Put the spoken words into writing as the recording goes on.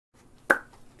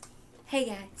Hey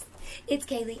guys, it's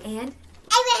Kaylee and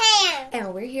Abraham!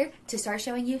 And we're here to start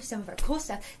showing you some of our cool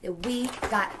stuff that we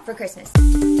got for Christmas.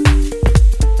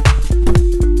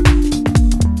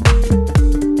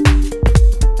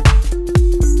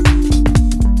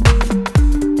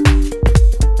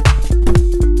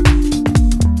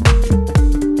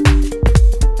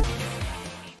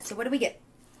 So what did we get?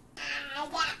 I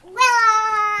got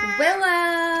Willow!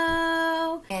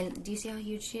 Willow! And do you see how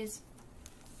huge she is?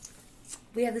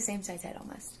 We have the same size head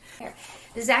almost. Here.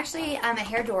 This is actually a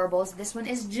Aberdorable. This one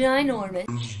is ginormous.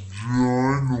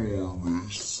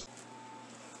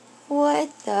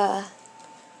 What the?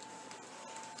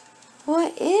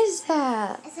 What is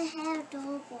that? It's a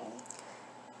Aberdorable.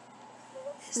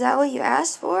 Is that what you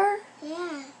asked for?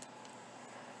 Yeah.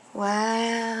 Wow.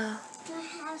 I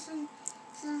have some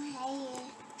hair.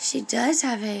 She does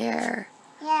have hair.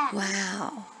 Yeah.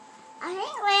 Wow. I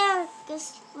think Willow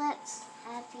just looks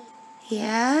happy.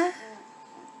 Yeah?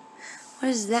 What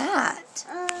is that?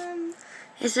 Um,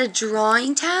 It's a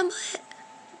drawing tablet?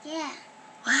 yeah.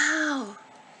 Wow.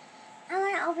 I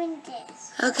want to open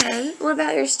this. Okay. What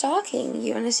about your stocking?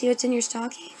 You want to see what's in your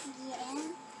stocking?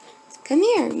 Yeah. Come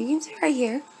here. You can sit right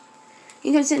here.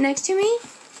 You can sit next to me?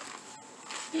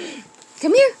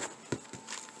 Come here.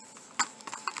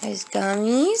 There's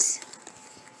gummies.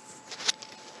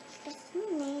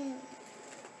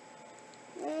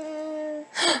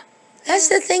 That's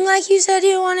the thing like you said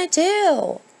you wanted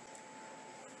to.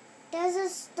 There's a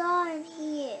star in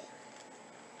here.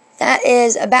 That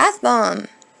is a bath bomb.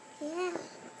 Yeah.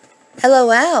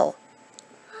 LOL.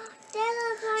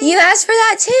 There's a You asked for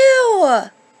that too.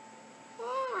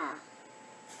 Yeah.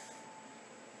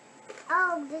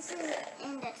 Oh, this is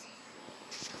in this.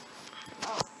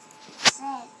 Oh, it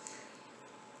says,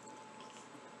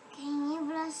 can you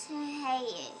brush her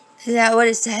hair? Is that what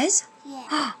it says?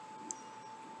 Yeah.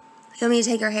 You want me to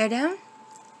take her hair down?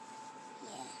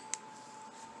 Yeah.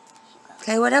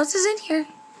 Okay, what else is in here?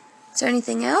 Is there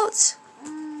anything else?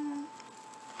 Yeah.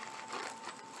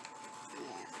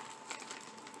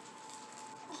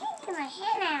 I can't get my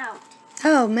hand out.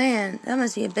 Oh man, that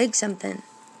must be a big something.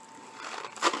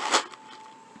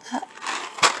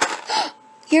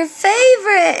 Your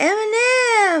favorite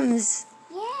M&Ms.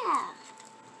 Yeah.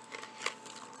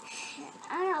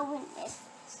 I'm gonna open this.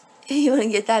 You want to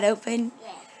get that open? Yeah.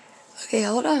 Okay,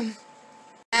 hold on.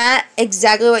 That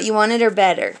exactly what you wanted or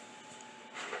better?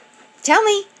 Tell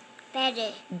me.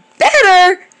 Better.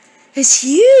 Better? It's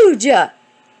huge.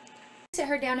 Sit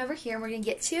her down over here and we're going to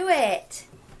get to it.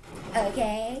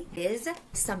 Okay. It is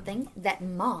something that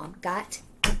Mom got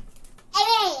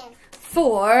Abraham.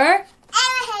 for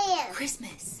Abraham.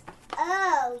 Christmas.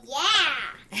 Oh, yeah.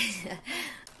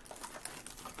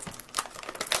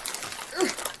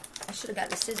 I should have got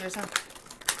the scissors, huh?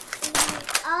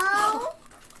 Oh.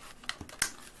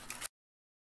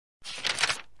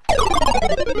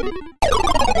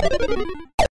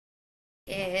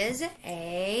 Is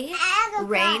a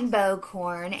rainbow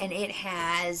corn, and it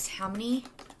has how many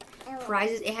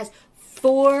prizes? It has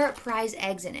 4 prize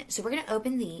eggs in it. So we're going to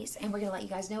open these, and we're going to let you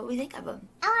guys know what we think of them.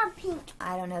 I want pink.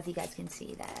 I don't know if you guys can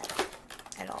see that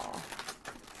at all.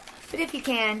 But if you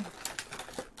can,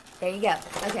 there you go.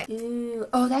 Okay. Ooh.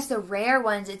 Oh, that's the rare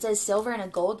ones. It says silver and a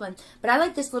gold one. But I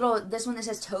like this one that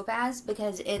says topaz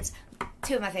because it's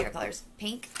 2 of my favorite colors.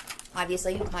 Pink,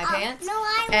 obviously, my pants,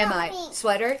 and my pink.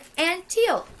 sweater, and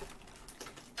teal.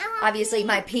 Obviously, pink.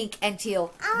 my pink and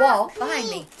teal wall behind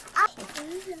me.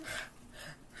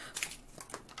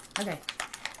 Okay.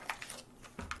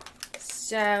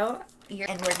 So,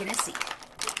 and we're going to see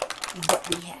what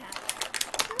we have.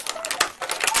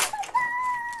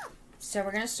 So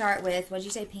we're going to start with, what did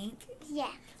you say, pink?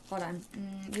 Yeah. Hold on.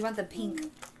 You want the pink?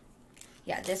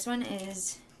 Yeah, this one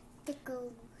is... The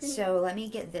gold. So let me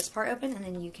get this part open and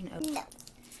then you can open. No.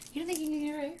 You don't think you can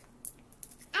get a rare?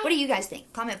 What do you guys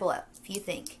think? Comment below if you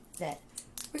think that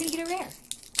we're going to get a rare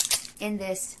in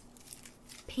this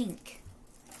pink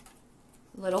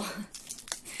little...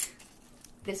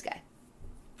 this guy.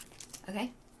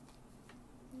 Okay?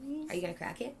 Are you going to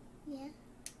crack it? Yeah.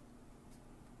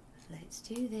 Let's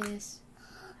do this.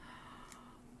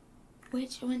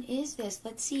 Which one is this?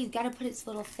 Let's see. You've got to put its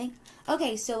little thing.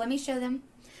 Okay, so let me show them.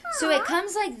 So it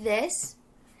comes like this,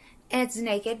 and it's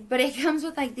naked, but it comes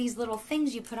with like these little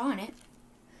things you put on it.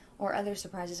 Or other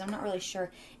surprises. I'm not really sure.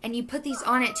 And you put these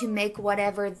on it to make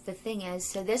whatever the thing is.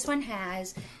 So this one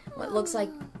has what looks like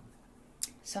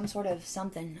some sort of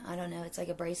something. I don't know. It's like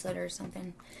a bracelet or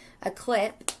something. A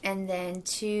clip, and then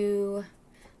 2...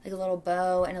 like a little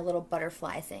bow and a little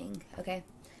butterfly thing. Okay?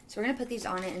 So we're going to put these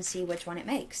on it and see which one it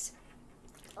makes.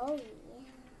 Oh,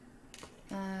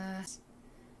 yeah.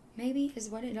 Maybe is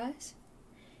what it does.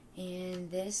 And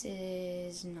this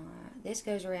is not, this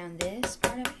goes around this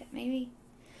part of it, maybe.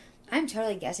 I'm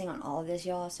totally guessing on all of this,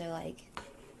 y'all, so like,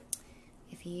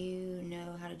 if you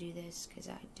know how to do this, because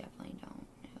I definitely don't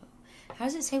know. How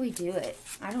does it say we do it?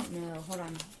 I don't know. Hold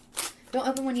on. Don't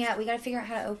open one yet. We got to figure out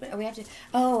how to open it. We have to,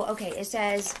 oh, okay. It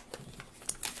says,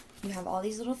 you have all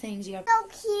these little things. You got. So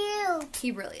cute.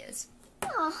 He really is.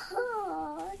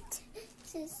 Oh,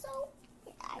 this is so.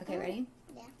 Okay, ready?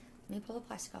 Yeah. Let me pull the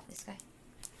plastic off this guy.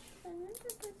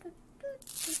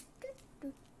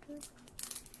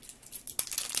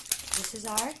 This is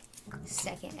our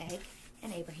second egg,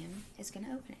 and Abraham is going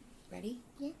to open it. Ready?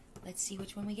 Yeah. Let's see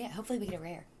which one we get. Hopefully we get a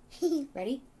rare.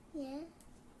 Ready? Yeah.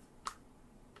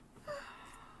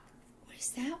 What is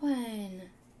that one?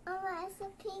 Oh, it's a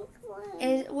pink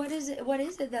one. What is it? What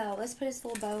is it though? Let's put his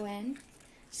little bow in.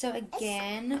 So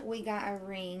again, we got a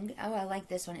ring. Oh, I like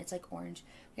this one. It's like orange.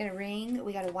 We got a ring.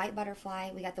 We got a white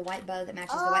butterfly. We got the white bow that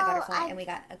matches the white butterfly, and we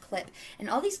got a clip. And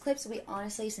all these clips, we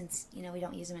honestly, since you know we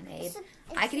don't use them in Abe,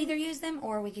 I could either use them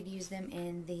or we could use them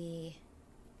in the.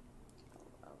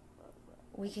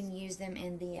 We can use them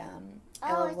in the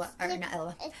Ella, or not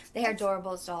Ella. They are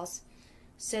Adorable dolls.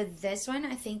 So this one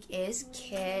I think is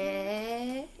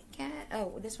Kit Kat.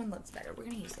 Oh, this one looks better. We're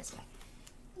gonna use this guy.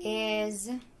 Is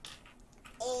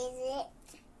it?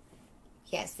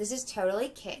 Yes, this is totally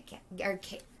Kit Kat or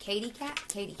Katie Cat.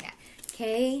 Katie Cat.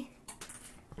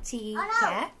 K-T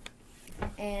Cat.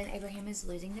 And Abraham is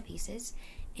losing the pieces.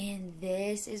 And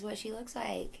this is what she looks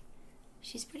like.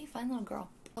 She's a pretty fun little girl.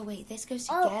 Oh wait, this goes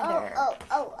together.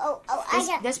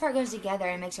 This part goes together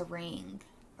and makes a ring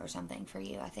or something for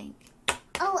you, I think.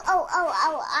 I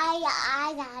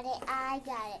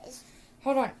got it.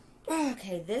 Hold on.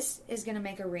 Okay, this is gonna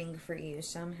make a ring for you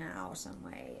somehow, some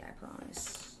way, I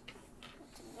promise.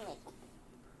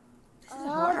 This is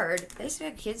hard. They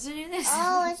expect kids to do this.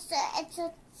 Oh, it's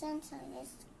a sensor.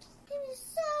 It's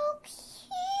so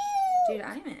cute. Dude,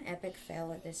 I'm an epic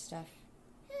fail at this stuff.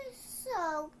 It's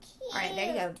so cute. Alright, there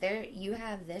you go. There you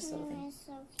have this little thing. It's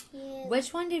so cute.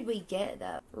 Which one did we get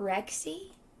though?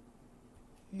 Rexy?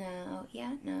 No.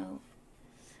 Yeah, no.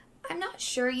 I'm not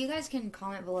sure. You guys can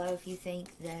comment below if you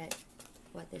think that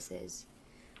what this is.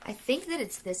 I think that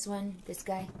it's this one, this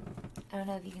guy. I don't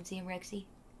know if you can see him, Rexy.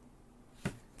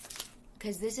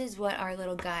 Because this is what our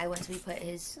little guy, once we put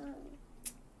his...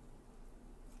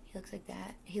 He looks like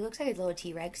that. He looks like a little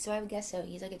T-Rex, so I would guess so.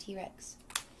 He's like a T-Rex.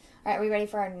 Alright, are we ready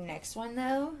for our next one,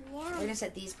 though? Yeah. We're going to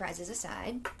set these prizes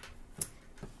aside.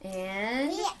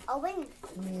 And open.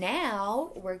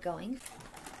 Now we're going...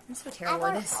 I'm so terrible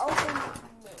at this.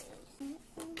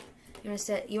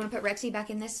 You want to put Rexy back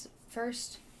in this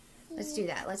first? Let's do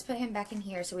that. Let's put him back in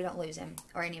here so we don't lose him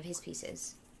or any of his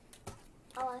pieces.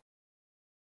 Oh.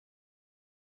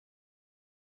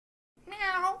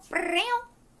 Meow.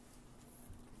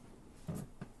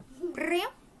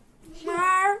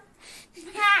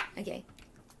 Okay.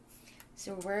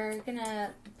 So we're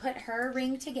gonna put her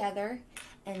ring together,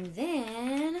 and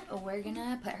then we're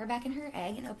gonna put her back in her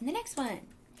egg and open the next one.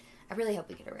 I really hope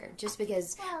we get a rare, just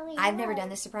because I've never done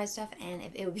this surprise stuff, and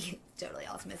it would be totally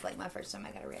awesome if, like, my first time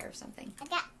I got a rare or something. I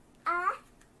got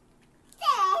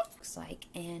Looks like,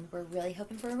 and we're really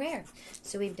hoping for a rare.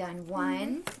 So we've done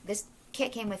one. This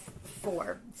kit came with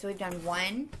 4. So we've done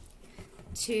 1,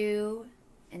 2,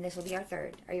 and this will be our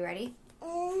 3rd. Are you ready?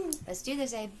 Let's do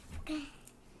this, Abe.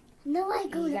 No, I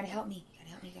go. You gotta help me. You gotta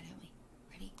help me. You gotta help me.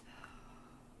 Ready?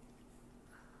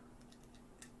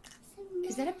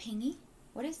 Is that a pingy?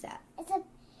 What is that? It's a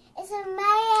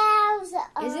mouse.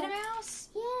 Is it a mouse?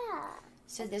 Yeah.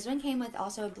 So this one came with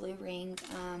also a blue ring,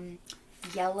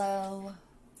 yellow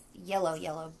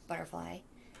butterfly,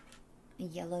 a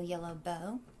yellow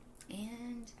bow,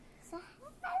 and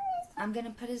I'm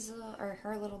gonna put his little, or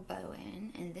her little bow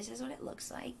in, and this is what it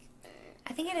looks like.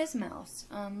 I think it is mouse.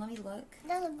 Let me look.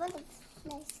 There's a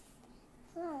butterfly.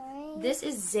 This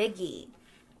is Ziggy.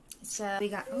 So we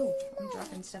got, oh, I'm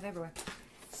dropping stuff everywhere.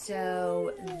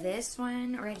 So this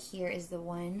one right here is the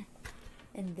one,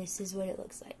 and this is what it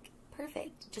looks like.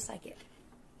 Perfect, just like it.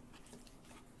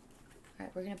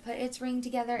 Alright, we're going to put its ring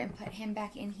together and put him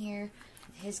back in here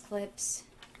with his clips.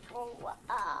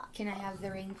 Can I have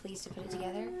the ring, please, to put it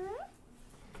together?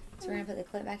 So we're going to put the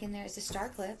clip back in there. It's a star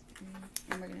clip,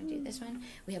 and we're going to do this one.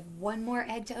 We have one more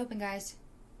egg to open, guys.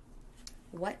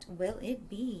 What will it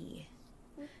be?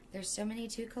 There's so many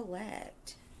to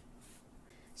collect.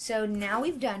 So now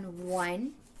we've done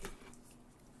 1,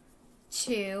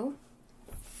 2,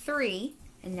 3,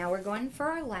 and now we're going for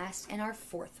our last and our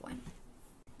 4th one.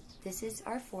 This is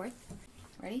our 4th.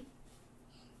 Ready?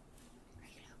 Are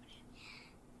you gonna open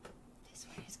it? This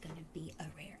one is gonna be a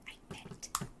rare, I bet.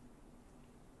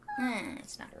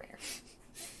 It's not a rare.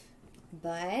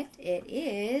 But it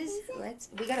is,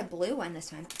 we got a blue one this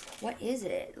time. What is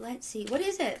it? Let's see. What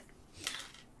is it?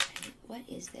 What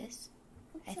is this?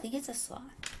 I think it's a sloth.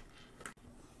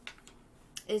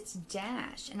 It's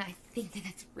Dash, and I think that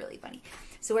that's really funny.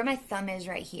 So where my thumb is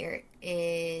right here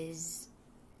is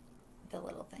the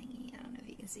little thingy. I don't know if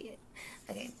you can see it.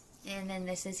 Okay, and then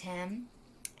this is him,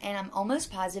 and I'm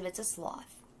almost positive it's a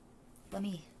sloth.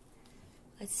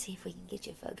 Let's see if we can get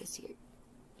you focused here.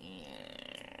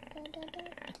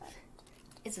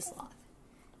 It's a sloth,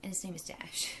 and his name is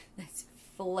Dash. That's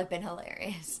flippin'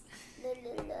 hilarious.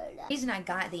 The reason I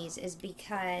got these is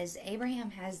because Abraham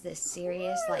has this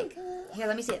serious, like, here,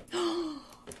 let me see it.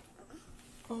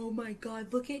 Oh my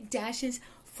God, look at Dash's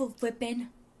flippin'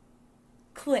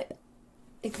 clip.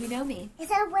 If you know me. Is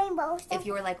that a rainbow? If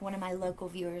you're like one of my local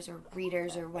viewers or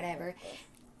readers or whatever,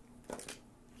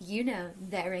 you know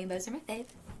that rainbows are my fave.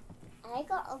 I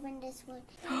got to open this one.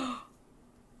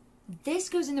 This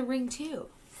goes in the ring too.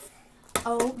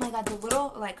 Oh my God, the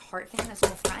little like heart thing that's on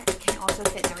the front can also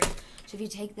fit in the ring. So if you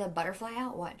take the butterfly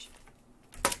out, watch.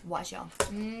 Watch, y'all.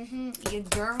 Your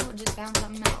girl just found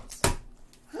something else.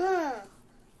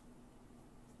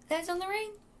 That's on the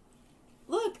ring.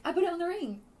 Look, I put it on the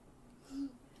ring.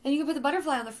 And you can put the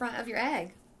butterfly on the front of your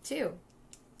egg, too.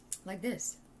 Like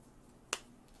this.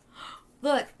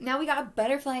 Look, now we got a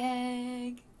butterfly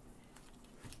egg.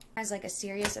 Has like a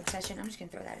serious obsession, I'm just going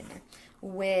to throw that in there,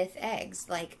 with eggs.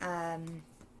 Like,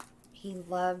 he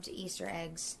loved Easter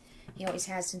eggs. He always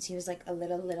has since he was like a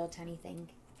little tiny thing.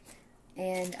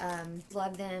 And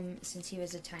loved them since he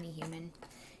was a tiny human.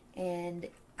 And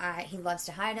he loves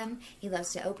to hide them. He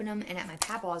loves to open them. And at my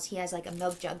papa's, he has like a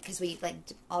milk jug because we like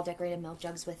all decorated milk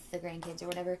jugs with the grandkids or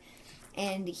whatever.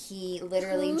 And he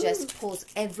literally just pulls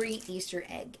every Easter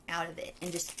egg out of it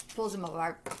and just pulls them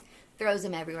apart, throws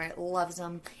them everywhere. Loves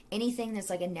them. Anything that's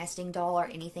like a nesting doll or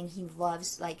anything, he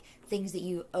loves, like things that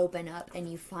you open up and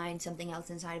you find something else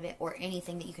inside of it, or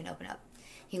anything that you can open up.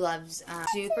 He loves.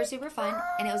 Super fun,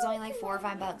 and it was only like $4 or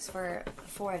 $5 for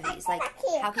 4 of these. Like,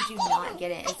 how could you not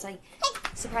get it? It's like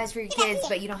a surprise for your kids,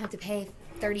 but you don't have to pay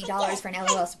 $30 for an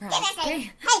LOL surprise.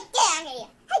 Okay.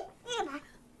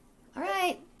 All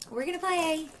right, we're gonna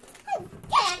play.